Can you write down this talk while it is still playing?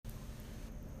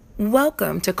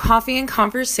Welcome to Coffee and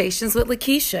Conversations with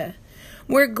Lakeisha.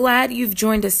 We're glad you've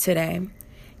joined us today.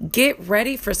 Get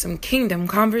ready for some kingdom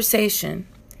conversation.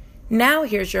 Now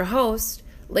here's your host,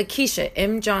 Lakeisha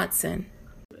M. Johnson.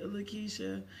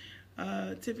 Lakeisha,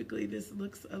 typically this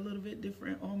looks a little bit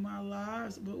different on my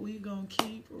lives, but we're going to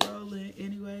keep rolling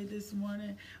anyway this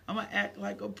morning. I'm going to act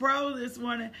like a pro this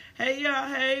morning. Hey,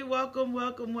 y'all. Hey, welcome.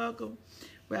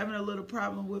 We're having a little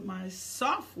problem with my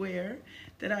software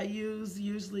that I use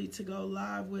usually to go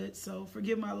live with, so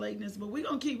forgive my lateness, but we're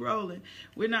going to keep rolling.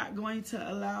 We're not going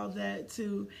to allow that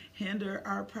to hinder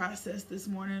our process this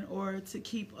morning or to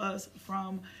keep us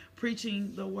from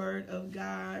preaching the word of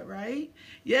God, right?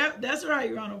 Yep, that's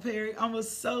right, Ronald Perry. I'm going to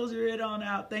soldier it on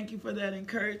out. Thank you for that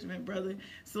encouragement, brother.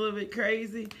 It's a little bit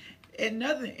crazy. And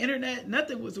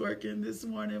nothing was working this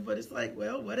morning, but it's like,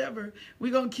 well, whatever.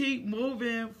 We're going to keep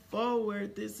moving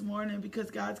forward this morning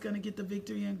because God's going to get the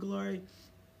victory and glory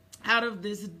out of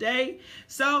this day.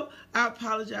 So I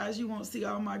apologize. You won't see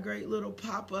all my great little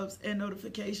pop-ups and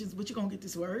notifications, but you're going to get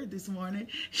this word this morning.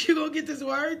 You're going to get this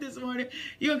word this morning.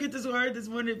 You're going to get this word this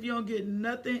morning. If you don't get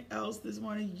nothing else this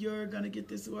morning, you're going to get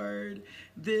this word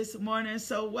this morning.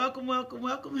 So welcome.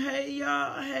 Hey,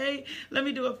 y'all. Hey, let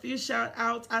me do a few shout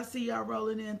outs. I see y'all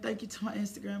rolling in. Thank you to my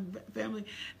Instagram family.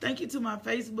 Thank you to my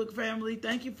Facebook family.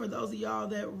 Thank you for those of y'all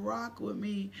that rock with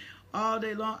me all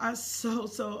day long. I so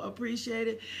appreciate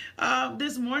it.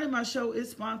 This morning my show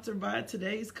is sponsored by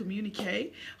Today's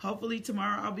Communique. Hopefully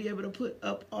tomorrow I'll be able to put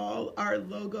up all our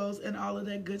logos and all of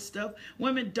that good stuff.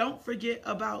 Women, don't forget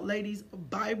about ladies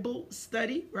Bible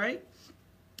study, right?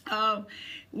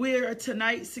 We're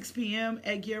tonight 6 p.m.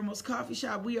 at Guillermo's Coffee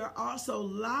Shop. We are also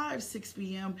live 6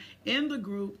 p.m. in the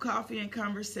group Coffee and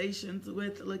Conversations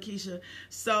with Lakeisha.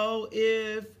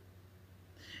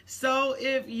 So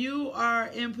if you are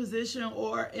in position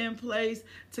or in place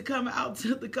to come out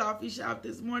to the coffee shop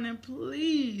this evening,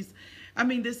 please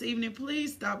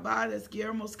stop by. That's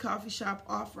Guillermo's Coffee Shop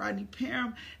off Rodney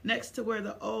Parham, next to where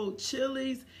the old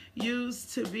Chili's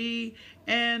used to be.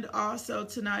 And also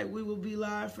tonight we will be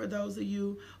live for those of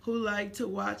you who like to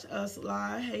watch us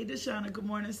live. Hey, Deshauna, good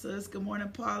morning, sis. Good morning,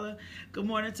 Paula. Good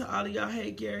morning to all of y'all.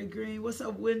 Hey, Gary Green. What's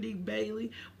up, Wendy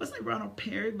Bailey? What's up, Ronald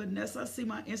Perry? Vanessa, I see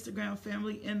my Instagram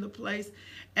family in the place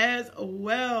as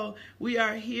well. We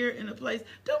are here in the place.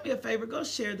 Do me a favor, go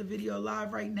share the video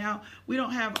live right now. We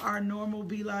don't have our normal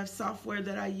Be Live software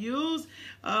that I use.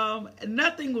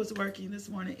 Nothing was working this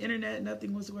morning. Internet,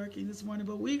 nothing was working this morning,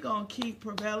 but we gonna keep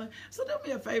prevailing. So do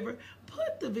me a favor,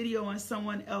 put the video in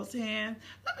someone else's hand.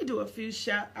 Let me do a few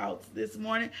shout outs this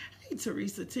morning. Hey,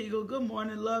 Teresa Teagle, good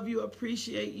morning. Love you,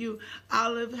 appreciate you.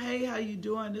 Olive, hey, how you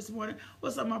doing this morning?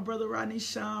 What's up, my brother Rodney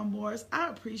Sean Morris? I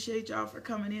appreciate y'all for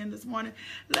coming in this morning.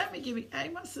 Let me give you, hey,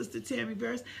 my sister Tammy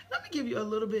Barris, let me give you a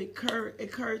little bit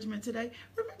encouragement today.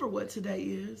 Remember what today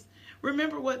is.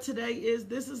 Remember what today is.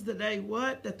 This is the day,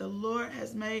 what? That the Lord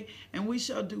has made, and we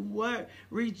shall do what?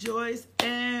 Rejoice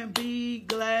and be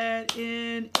glad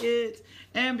in it.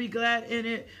 And be glad in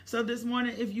it. So this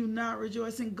morning, if you're not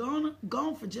rejoicing, go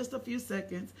on for just a few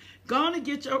seconds. Go on and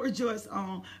get your rejoice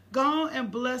on. Go on and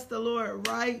bless the Lord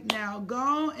right now. Go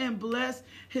on and bless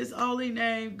his holy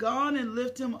name. Go on and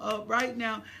lift him up right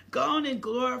now. Go on and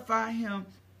glorify him.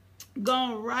 Go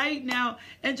on right now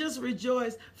and just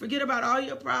rejoice. Forget about all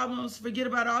your problems. Forget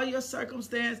about all your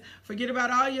circumstance. Forget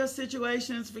about all your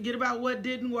situations. Forget about what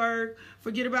didn't work.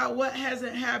 Forget about what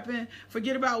hasn't happened.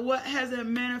 Forget about what hasn't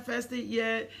manifested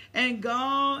yet. And go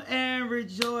on and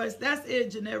rejoice. That's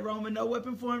it, Jeanette Roman. No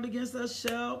weapon formed against us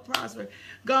shall prosper.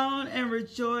 Go on and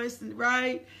rejoice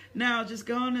right now. Just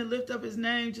go on and lift up his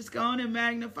name. Just go on and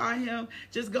magnify him.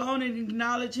 Just go on and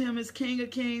acknowledge him as King of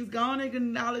Kings. Go on and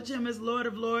acknowledge him as Lord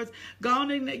of Lords. Go on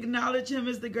and acknowledge him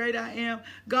as the great I am.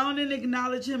 Go on and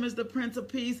acknowledge him as the Prince of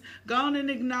Peace. Go on and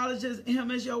acknowledge him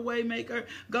as your way maker.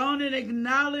 Go on and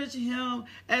acknowledge him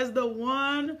as the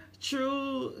one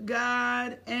true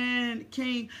God and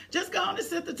King. Just go on and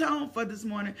set the tone for this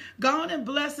morning. Go on and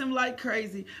bless him like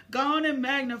crazy. Go on and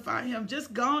magnify him.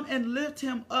 Just go on and lift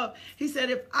him up. He said,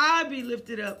 if I be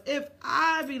lifted up,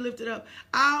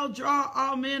 I'll draw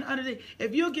all men under thee.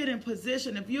 If you'll get in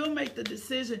position, if you'll make the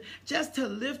decision just to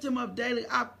lift him up daily,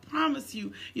 I promise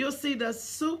you, you'll see the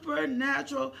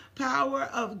supernatural power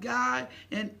of God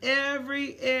in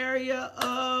every area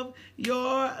of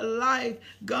your life.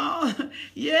 Go on.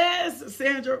 Yes,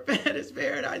 Sandra Pettis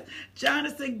Paradise.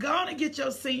 Jonathan, go on and get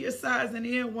your senior size and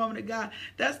in, woman of God.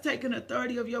 That's taking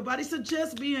authority of your body. So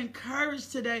just be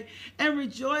encouraged today and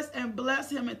rejoice and bless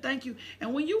him and thank you.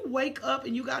 And when you wake up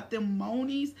and you got them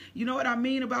moanies, you know what I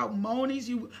mean about moanies?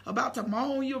 You about to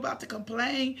moan, you about to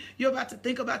complain, you're about to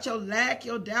think about your lack,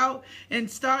 your doubt, doubt and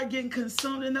start getting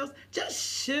consumed in those, just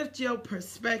shift your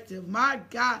perspective, my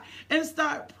God, and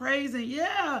start praising,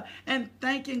 and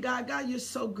thanking God. God, you're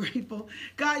so grateful.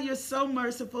 God, you're so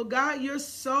merciful. God, you're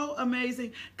so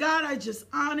amazing. God, I just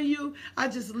honor you. I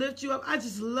just lift you up. I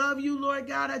just love you, Lord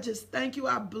God. I just thank you.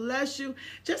 I bless you.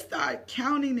 Just start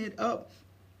counting it up.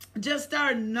 Just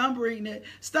start numbering it.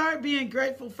 Start being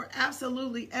grateful for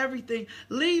absolutely everything.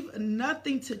 Leave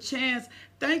nothing to chance.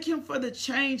 Thank him for the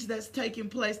change that's taking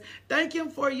place. Thank him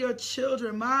for your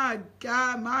children. My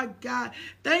God, my God.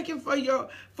 Thank him for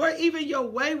even your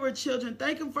wayward children.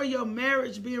 Thank him for your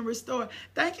marriage being restored.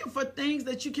 Thank him for things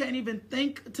that you can't even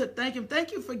think to thank him.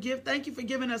 Thank you for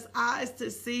giving us eyes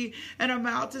to see and a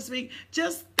mouth to speak.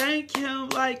 Just thank him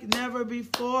like never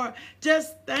before.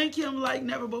 Just thank him like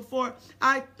never before.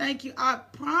 I thank you. I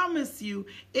promise you,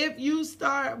 if you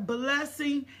start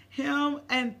blessing him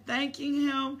and thanking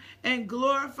him and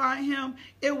glorifying him,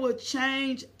 it will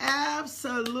change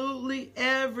absolutely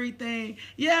everything.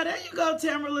 Yeah, there you go,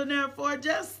 Tamara Lanier Ford.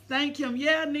 Just thank him.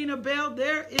 Yeah, Nina Bell,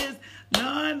 there is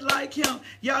none like him.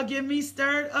 Y'all get me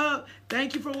stirred up.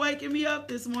 Thank you for waking me up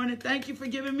this morning. Thank you for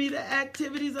giving me the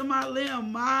activities of my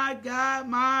limb. My God,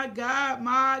 my God,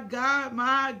 my God,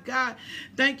 my God.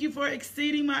 Thank you for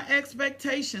exceeding my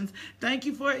expectations. Thank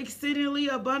you for exceedingly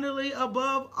abundantly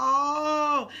above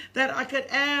all that I could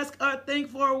ask or think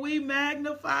for. We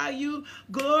magnify you,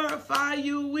 glorify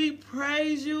you, we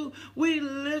praise you, we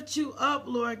lift you up,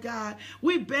 Lord God.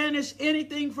 We banish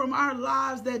anything from our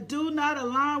lives that do not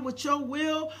align with your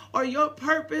will or your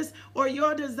purpose or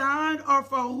your design or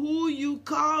for who you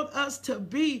called us to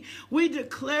be. We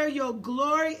declare your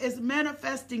glory is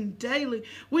manifesting daily.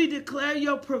 We declare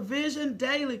your provision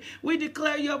daily. We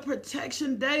declare your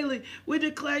protection daily. We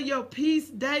declare your peace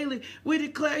daily. We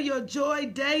declare your joy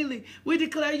daily. We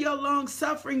declare your long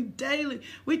suffering daily.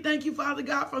 We thank you, Father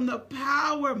God, from the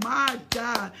power, my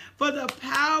God, for the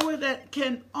power that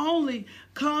can only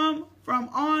come from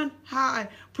on high,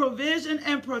 provision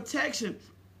and protection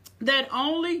that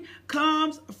only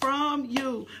comes from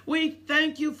you. We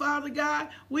thank you, Father God.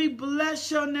 We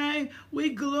bless your name. We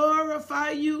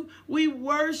glorify you. We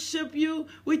worship you.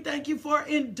 We thank you for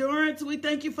endurance. We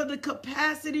thank you for the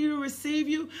capacity to receive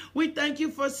you. We thank you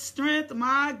for strength.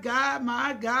 My God,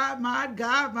 my God, my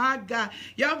God, my God.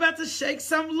 Y'all about to shake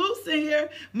something loose in here.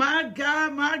 My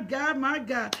God, my God, my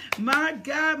God, my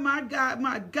God, my God,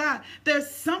 my God. There's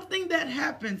something that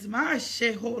happens.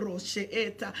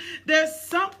 There's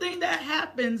something that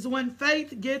happens when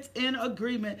faith gets in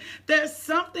agreement. There's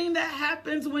something that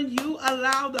happens when you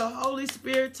allow the Holy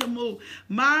Spirit to move.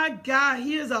 My God,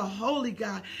 he is a holy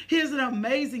God. He is an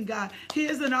amazing God. He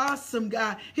is an awesome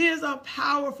God. He is a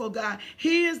powerful God.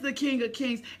 He is the King of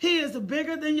Kings. He is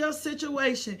bigger than your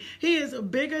situation. He is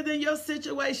bigger than your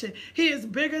situation. He is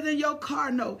bigger than your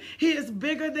car note. He is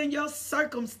bigger than your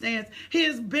circumstance. He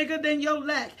is bigger than your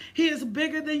lack. He is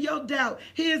bigger than your doubt.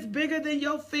 He is bigger than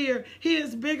your fear. He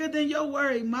is bigger than your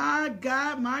worry. My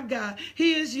God, my God.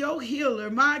 He is your healer.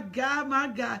 My God, my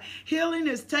God. Healing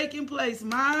is taking place.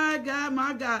 My God,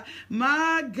 my God.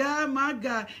 My God, my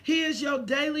God. He is your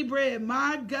daily bread.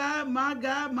 My God, my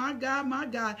God, my God, my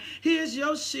God. He is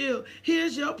your shield. He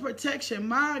is your protection.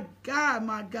 My God,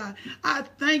 my God. I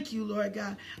thank you, Lord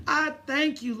God. I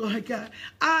thank you, Lord God.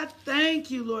 I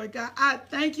thank you, Lord God. I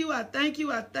thank you. I thank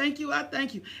you. I thank you. I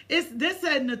thank you. This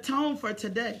setting the tone for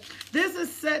today. This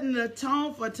is setting the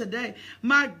tone for today.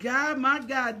 My God, my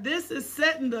God, this is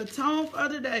setting the tone for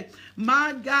today.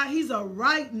 My God, he's a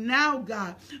right now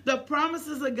God. The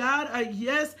promises of God are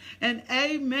yes and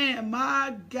amen.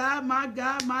 My God, my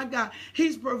God, my God.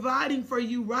 He's providing for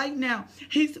you right now.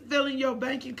 He's filling your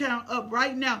bank account up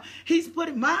right now. He's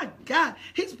putting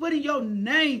your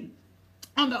name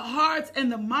on the hearts and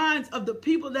the minds of the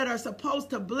people that are supposed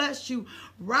to bless you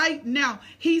right now.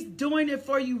 He's doing it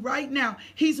for you right now.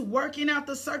 He's working out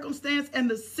the circumstance and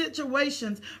the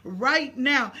situations right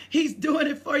now. He's doing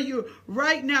it for you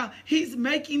right now. He's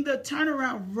making the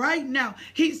turnaround right now.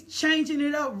 He's changing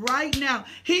it up right now.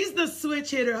 He's the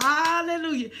switch hitter.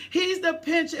 Hallelujah. He's the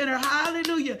pinch hitter.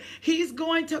 Hallelujah. He's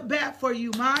going to bat for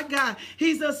you. My God.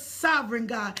 He's a sovereign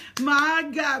God. My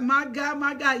God, my God,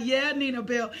 my God. Yeah, Nina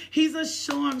Bell. He's a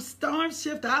storm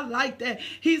shifter. I like that.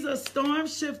 He's a storm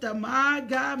shifter. My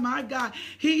God, my God.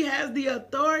 He has the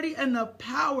authority and the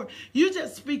power. You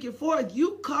just speak it forth.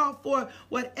 You call for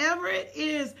whatever it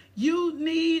is you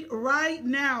need right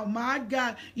now. My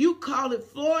God, you call it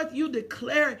forth. You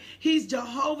declare it. He's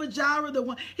Jehovah Jireh, the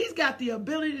one. He's got the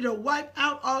ability to wipe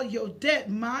out all your debt.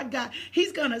 My God,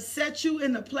 he's going to set you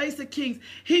in the place of kings.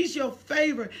 He's your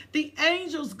favorite. The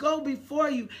angels go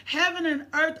before you. Heaven and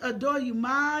earth adore you.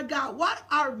 My God, why God,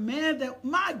 our man, that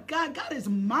my God is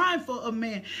mindful of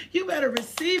man. You better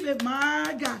receive it,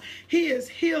 my God. He is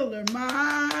healer,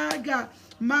 my God.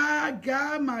 My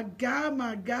God, my God,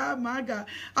 my God, my God.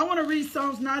 I want to read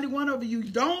Psalms 91 over you.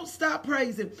 Don't stop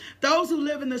praising. Those who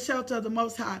live in the shelter of the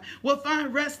Most High will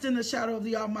find rest in the shadow of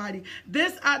the Almighty.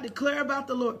 This I declare about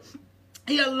the Lord.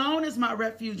 He alone is my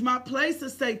refuge, my place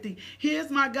of safety. He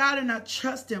is my God, and I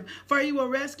trust him. For he will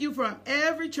rescue from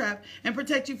every trap and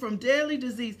protect you from deadly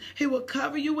disease. He will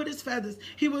cover you with his feathers.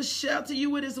 He will shelter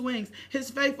you with his wings. His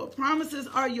faithful promises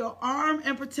are your arm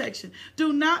and protection.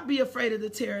 Do not be afraid of the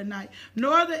terror at night,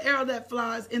 nor the arrow that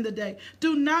flies in the day.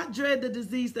 Do not dread the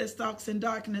disease that stalks in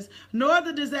darkness, nor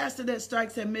the disaster that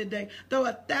strikes at midday. Though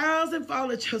 1,000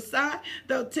 fall at your side,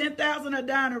 though 10,000 are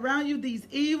dying around you, these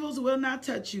evils will not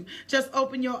touch you. Just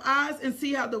open your eyes and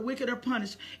see how the wicked are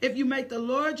punished. If you make the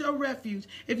Lord your refuge,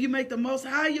 if you make the Most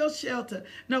High your shelter,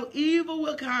 no evil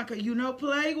will conquer you, no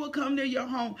plague will come near your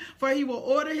home, for he will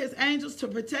order his angels to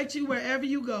protect you wherever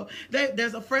you go.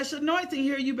 There's a fresh anointing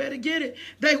here. You better get it.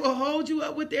 They will hold you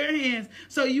up with their hands,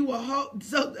 so you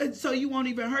won't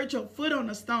even hurt your foot on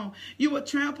a stone. You will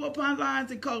trample upon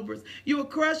lions and cobras. You will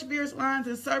crush fierce lions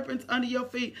and serpents under your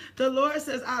feet. The Lord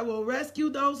says, I will rescue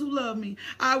those who love me.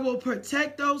 I will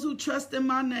protect those who trust in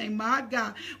my name, my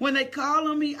God. When they call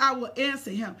on me, I will answer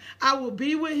him. I will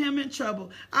be with him in trouble.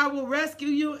 I will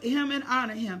rescue him and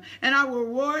honor him, and I will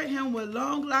reward him with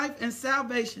long life and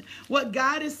salvation. What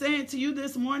God is saying to you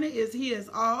this morning is he has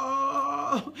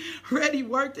already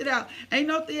worked it out. Ain't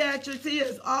no theatrics. He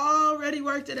has already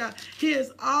worked it out. He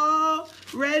has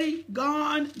already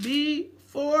gone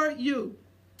before you.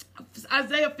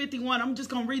 Isaiah 51, I'm just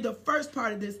going to read the first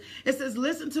part of this. It says,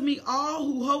 listen to me, all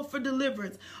who hope for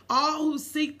deliverance, all who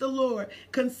seek the Lord.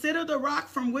 Consider the rock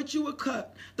from which you were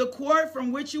cut, the cord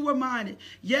from which you were mined.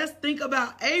 Yes, think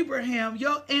about Abraham,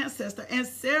 your ancestor, and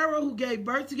Sarah, who gave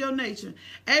birth to your nation.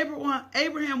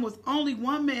 Abraham was only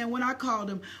one man when I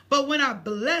called him, but when I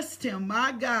blessed him,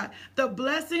 my God, the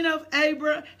blessing of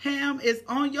Abraham is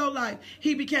on your life.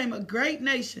 He became a great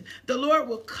nation. The Lord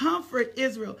will comfort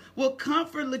Israel, will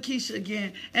comfort Lakeisha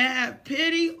again, and have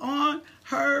pity on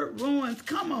her ruins.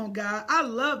 Come on, God. I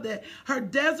love that. Her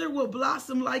desert will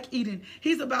blossom like Eden.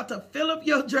 He's about to fill up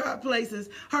your dry places.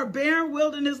 Her barren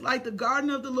wilderness like the garden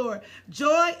of the Lord.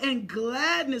 Joy and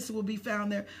gladness will be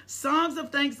found there. Songs of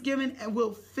thanksgiving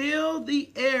will fill the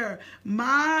air.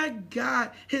 My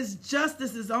God, his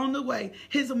justice is on the way.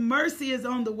 His mercy is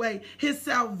on the way. His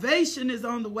salvation is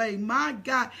on the way. My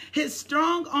God, his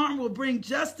strong arm will bring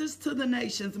justice to the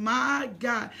nations. My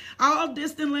God, all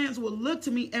distant lands will look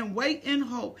to me and wait in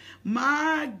hope.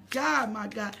 My God,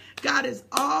 God has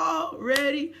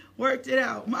already worked it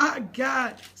out. My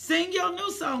God, sing your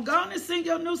new song. Go on and sing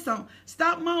your new song.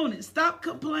 Stop moaning. Stop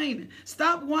complaining.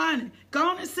 Stop whining. Go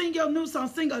on and sing your new song.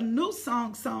 Sing a new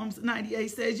song, Psalms 98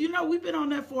 says. You know, we've been on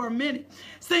that for a minute.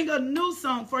 Sing a new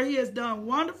song, for he has done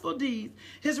wonderful deeds.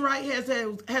 His right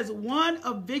hand has won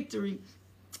a victory.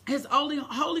 His holy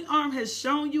arm has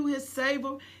shown you his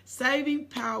saving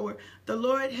power. The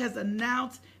Lord has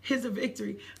announced his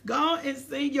victory. Go and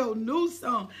sing your new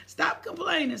song. Stop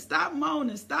complaining. Stop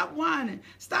moaning. Stop whining.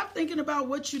 Stop thinking about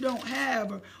what you don't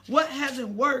have or what hasn't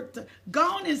worked. Go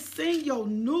on and sing your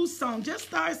new song. Just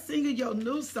start singing your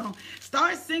new song.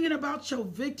 Start singing about your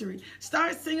victory.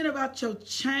 Start singing about your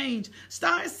change.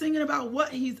 Start singing about what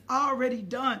he's already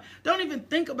done. Don't even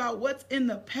think about what's in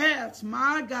the past.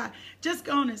 My God. Just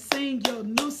go on and sing your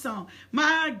new song.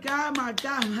 My God, my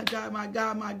God, my God, my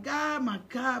God, my God, my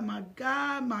God, my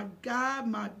God, my God,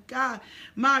 my God,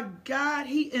 my God.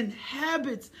 He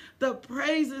inhabits the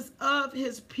praises of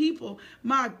his people.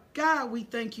 My God, we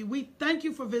thank you. We thank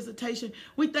you for visitation.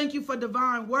 We thank you for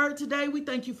divine word today. We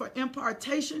thank you for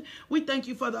impartation. We thank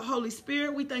you for the Holy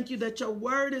Spirit. We thank you that your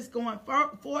word is going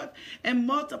forth and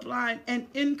multiplying and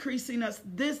increasing us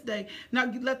this day.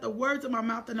 Now let the words of my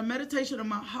mouth and the meditation of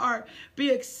my heart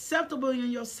be acceptable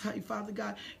in your sight, Father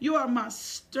God. You are my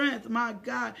strength, my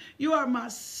God. You are my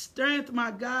strength,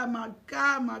 my God, my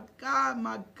God, my God,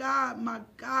 my God, my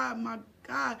God, my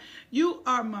God. You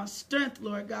are my strength,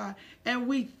 Lord God. And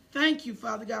we thank you,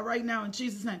 Father God, right now in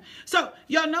Jesus' name. So,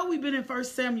 y'all know we've been in 1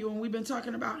 Samuel and we've been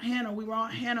talking about Hannah. We were on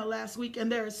Hannah last week,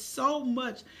 and there is so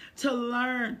much to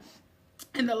learn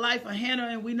in the life of Hannah.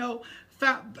 And we know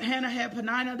Hannah had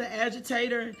Peninnah the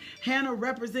agitator. Hannah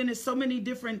represented so many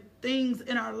different things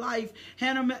in our life.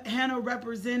 Hannah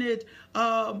represented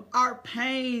our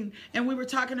pain, and we were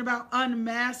talking about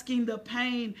unmasking the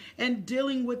pain and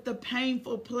dealing with the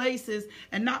painful places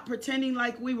and not pretending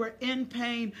like we were in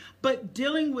pain, but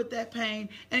dealing with that pain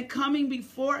and coming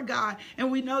before God.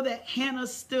 And we know that Hannah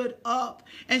stood up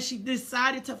and she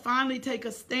decided to finally take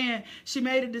a stand. She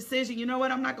made a decision. You know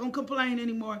what? I'm not going to complain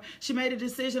anymore. She made a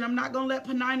decision. I'm not going to let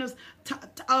Peninnah's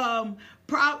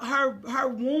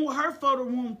her photo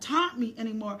won't taunt me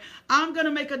anymore. I'm going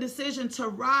to make a decision to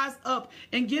rise up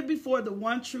and get before the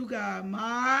one true God,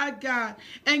 my God,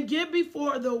 and get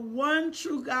before the one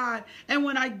true God. And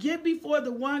when I get before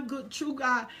the one good true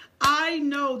God, I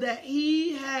know that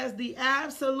he has the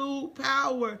absolute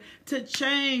power to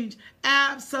change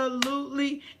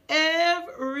absolutely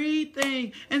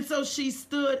everything. And so she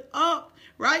stood up.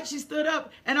 Right? She stood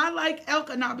up. And I like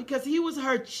Elkanah because he was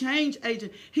her change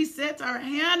agent. He said to her,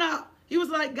 Hannah, he was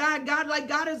like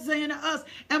God is saying to us,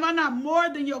 am I not more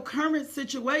than your current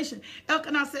situation?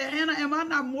 Elkanah said, Hannah, am I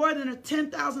not more than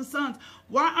 10,000 sons?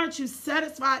 Why aren't you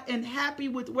satisfied and happy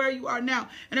with where you are now?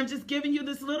 And I'm just giving you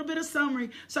this little bit of summary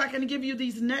so I can give you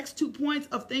these next 2 points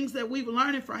of things that we've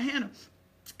learned from Hannah.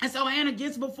 And so Hannah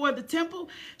gets before the temple.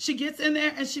 She gets in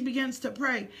there and she begins to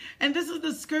pray. And this is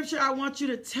the scripture I want you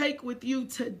to take with you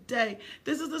today.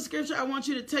 This is the scripture I want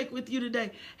you to take with you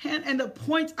today. And the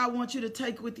point I want you to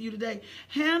take with you today.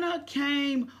 Hannah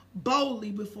came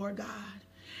boldly before God.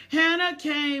 Hannah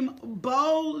came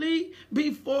boldly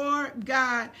before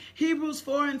God. Hebrews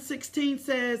 4:16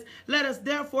 says, let us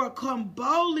therefore come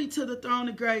boldly to the throne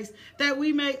of grace, that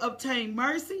we may obtain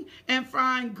mercy and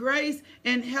find grace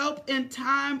and help in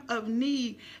time of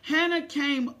need. Hannah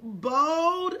came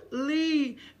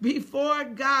boldly before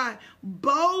God,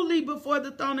 boldly before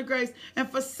the throne of grace.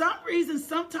 And for some reason,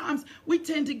 sometimes we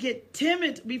tend to get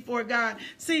timid before God.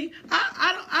 See,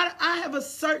 I have a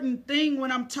certain thing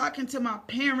when I'm talking to my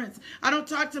parents. I don't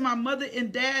talk to my mother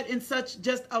and dad in such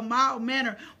just a mild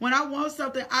manner. When I want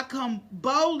something, I come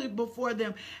boldly before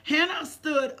them. Hannah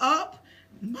stood up.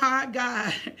 My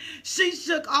God, she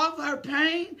shook off her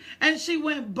pain and she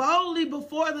went boldly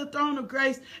before the throne of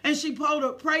grace, and she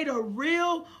prayed a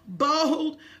real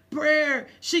bold prayer.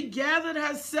 She gathered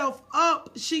herself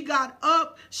up. She got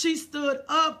up. She stood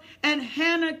up, and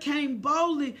Hannah came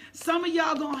boldly. Some of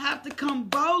y'all gonna have to come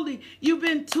boldly. You've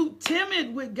been too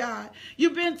timid with God.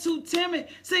 You've been too timid.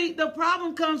 See, the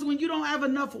problem comes when you don't have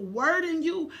enough word in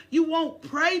you. You won't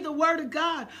pray the word of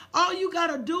God. All you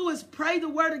gotta do is pray the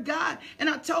word of God. And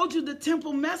I told you the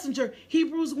temple messenger,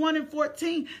 Hebrews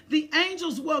 1:14, the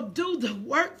angels will do the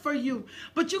work for you.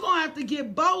 But you're gonna have to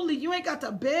get boldly. You ain't got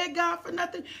to beg God for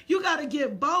nothing. You got to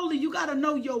get boldly. You got to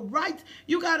know your rights.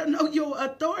 You got to know your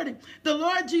authority. The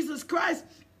Lord Jesus Christ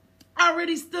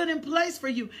already stood in place for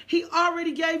you. He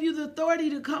already gave you the authority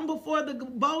to come before the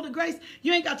bold of grace.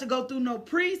 You ain't got to go through no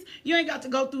priest. You ain't got to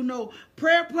go through no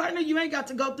prayer partner. You ain't got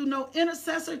to go through no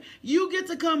intercessor. You get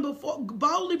to come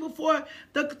boldly before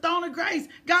the throne of grace.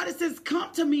 God says,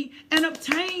 come to me and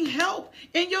obtain help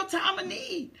in your time of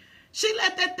need. She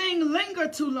let that thing linger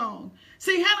too long.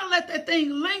 See, Hannah let that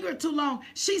thing linger too long.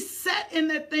 She sat in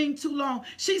that thing too long.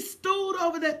 She stewed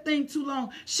over that thing too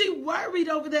long. She worried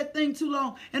over that thing too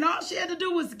long. And all she had to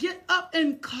do was get up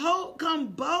and come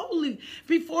boldly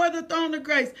before the throne of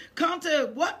grace. Come to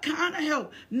what kind of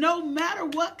help? No matter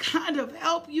what kind of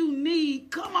help you need.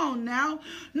 Come on now.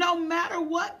 No matter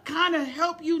what kind of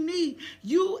help you need,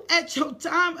 you at your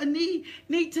time of need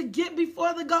to get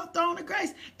before the throne of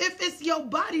grace. If it's your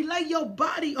body, lay your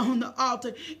body on the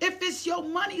altar. If it's your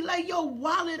money, lay your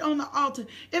wallet on the altar.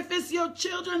 If it's your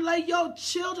children, lay your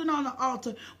children on the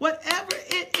altar. Whatever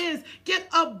it is, get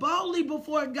up boldly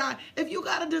before God. If you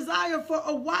got a desire for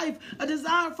a wife, a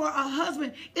desire for a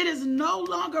husband, it is no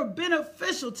longer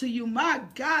beneficial to you. My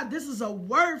God, this is a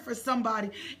word for somebody.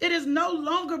 It is no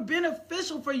longer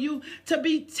beneficial for you to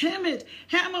be timid.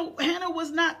 Hannah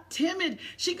was not timid.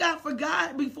 She got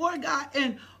before God,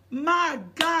 and my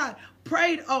God,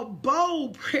 prayed a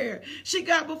bold prayer. She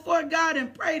got before God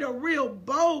and prayed a real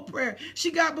bold prayer. She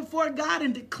got before God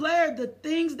and declared the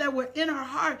things that were in her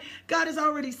heart. God has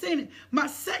already seen it. My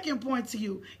second point to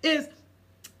you is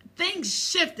things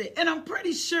shifted. And I'm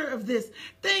pretty sure of this.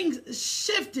 Things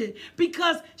shifted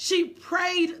because she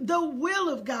prayed the will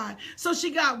of God. So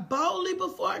she got boldly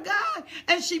before God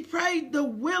and she prayed the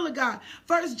will of God.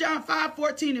 1 John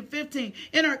 5:14-15,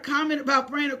 in her comment about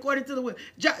praying according to the will,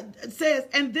 says,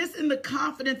 and this in the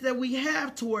confidence that we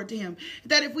have toward him,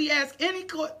 that if we ask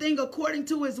anything according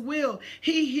to his will,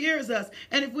 he hears us.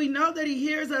 And if we know that he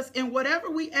hears us in whatever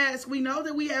we ask, we know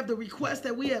that we have the request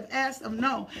that we have asked of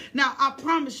no. Now, I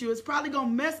promise you, it's probably going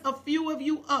to mess a few of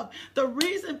you up. The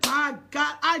reason, my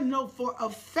God, I know for a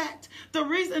fact, the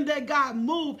reason that God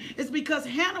moved is because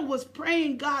Hannah was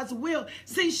praying God's will.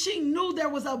 See, she knew there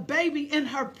was a baby in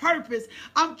her purpose.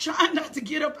 I'm trying not to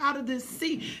get up out of this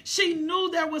seat. She knew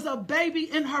there was a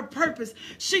baby in her purpose.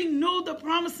 She knew the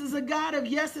promises of God of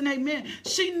yes and amen.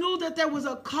 She knew that there was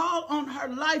a call on her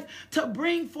life to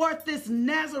bring forth this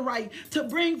Nazarite, to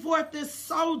bring forth this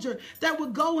soldier that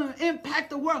would go and impact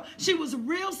the world. She was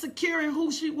real secure in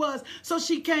who she was. So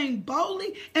she came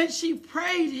boldly and she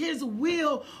prayed his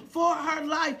will for her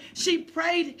life. She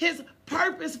prayed his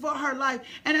purpose for her life.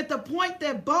 And at the point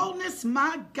that boldness,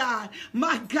 my God,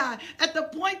 at the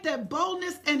point that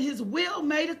boldness and his will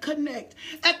made a connect,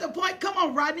 at the point, come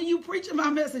on, Rodney, you preaching my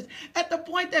message. At the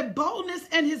point that boldness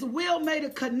and his will made a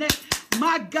connect,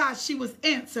 my God, she was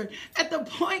answered. At the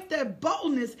point that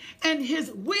boldness and his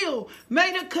will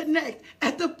made a connect,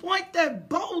 at the point that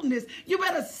boldness, you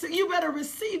better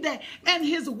receive that, and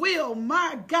his will,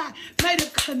 my God, made a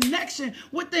connection.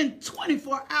 Within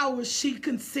 24 hours, she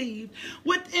conceived.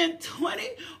 Within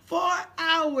 24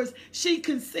 hours, she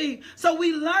conceived. So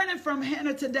we learning from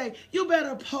Hannah today. You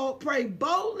better pray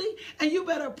boldly, and you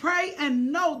better pray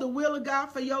and know the will of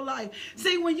God for your life.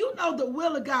 See, when you know the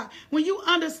will of God, when you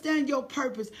understand your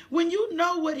purpose, when you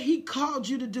know what he called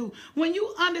you to do, when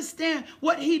you understand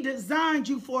what he designed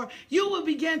you for, you will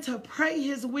begin to pray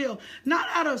his will, not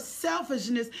out of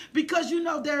selfishness, because you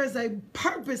know there is a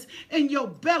purpose in your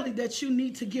belly that you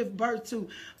need to give birth to.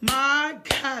 My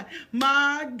God,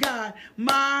 my God,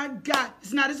 my God.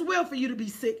 It's not his will for you to be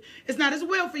sick. It's not his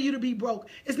will for you to be broke.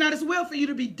 It's not his will for you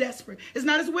to be desperate. It's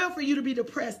not his will for you to be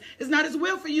depressed. It's not his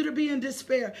will for you to be in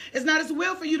despair. It's not his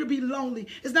will for you to be lonely.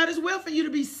 It's not his will for you to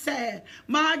be sad.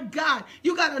 My God,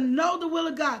 you got to know the will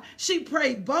of God. She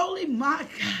prayed boldly, my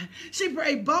God. She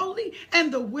prayed boldly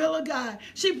and the will of God.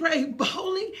 She prayed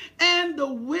boldly and the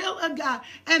will of God.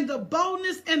 And the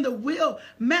boldness and the will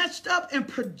matched up and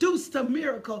produced a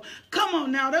miracle. Come on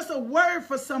now, that's a word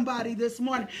for somebody this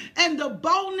morning. And the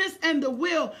boldness and the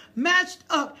will matched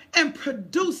up and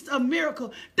produced a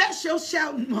miracle. That's your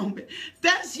shouting moment.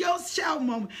 That's your shout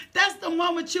moment. That's the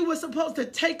moment you were supposed to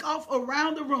take off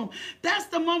around the room. That's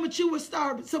the moment you were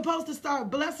supposed to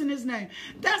start blessing his name.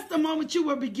 That's the moment you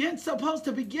were supposed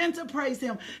to begin to praise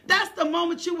him. That's the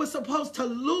moment you were supposed to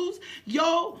lose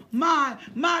your mind.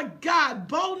 My God,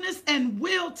 boldness and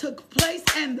will took place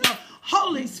and the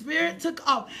Holy Spirit took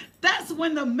off. That's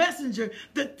when the messenger,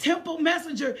 the temple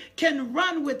messenger, can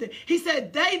run with it. He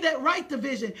said, they that write the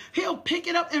vision, he'll pick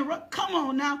it up and run. Come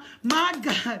on now. My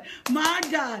God, my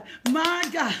God, my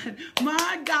God,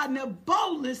 my God. And the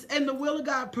boldness and the will of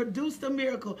God produced a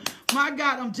miracle. My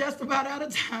God, I'm just about out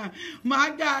of time.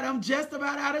 My God, I'm just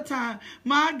about out of time.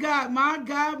 My God, my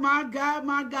God, my God,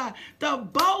 my God. The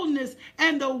boldness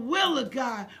and the will of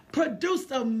God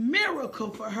produced a miracle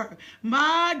for her.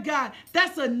 My God,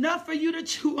 that's enough for you to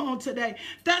chew on today.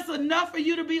 That's enough for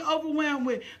you to be overwhelmed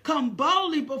with. Come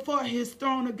boldly before his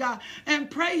throne of God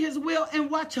and pray his will and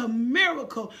watch a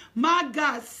miracle. My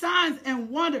God, signs and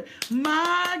wonder,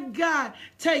 my God,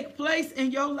 take place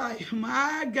in your life.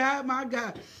 My God, my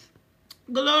God.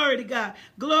 Glory to God.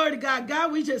 Glory to God.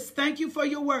 God, we just thank you for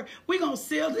your word. We're going to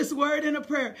seal this word in a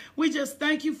prayer. We just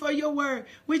thank you for your word.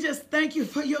 We just thank you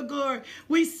for your glory.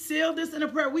 We seal this in a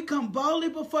prayer. We come boldly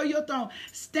before your throne,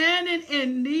 standing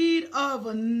in need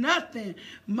of nothing.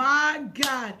 My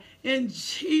God, in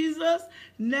Jesus'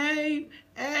 name,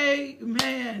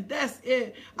 amen. That's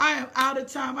it. I am out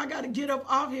of time. I got to get up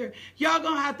off here. Y'all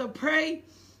going to have to pray.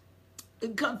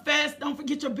 Confess. Don't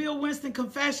forget your Bill Winston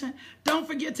confession. Don't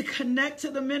forget to connect to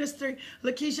the ministry,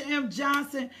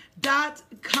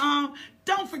 LakeishaMJohnson.com.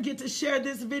 Don't forget to share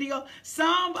this video.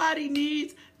 Somebody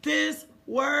needs this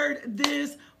word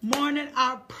this morning.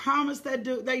 I promise that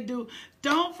they do.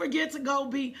 Don't forget to go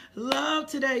be loved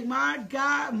today. My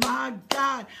God, my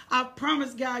God. I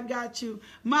promise God got you.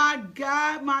 My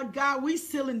God, we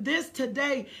sealing this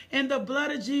today in the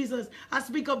blood of Jesus. I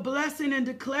speak a blessing and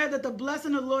declare that the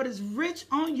blessing of the Lord is rich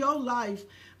on your life.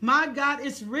 My God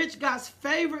is rich. God's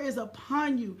favor is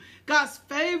upon you. God's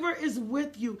favor is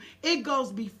with you. It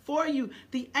goes before you.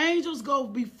 The angels go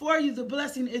before you. The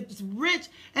blessing is rich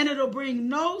and it'll bring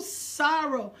no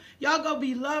sorrow. Y'all gonna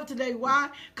be loved today. Why?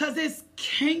 Because it's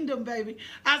kingdom, baby.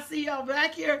 I see y'all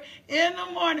back here in the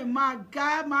morning. My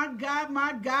God, my God,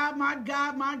 my God, my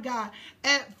God, my God.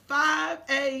 At 5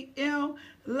 a.m.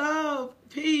 Love,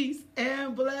 peace,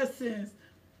 and blessings.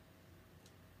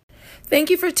 Thank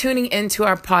you for tuning into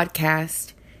our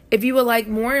podcast. If you would like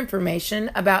more information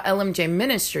about LMJ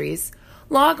Ministries,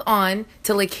 log on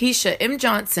to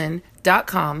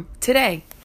LakeishaMJohnson.com today.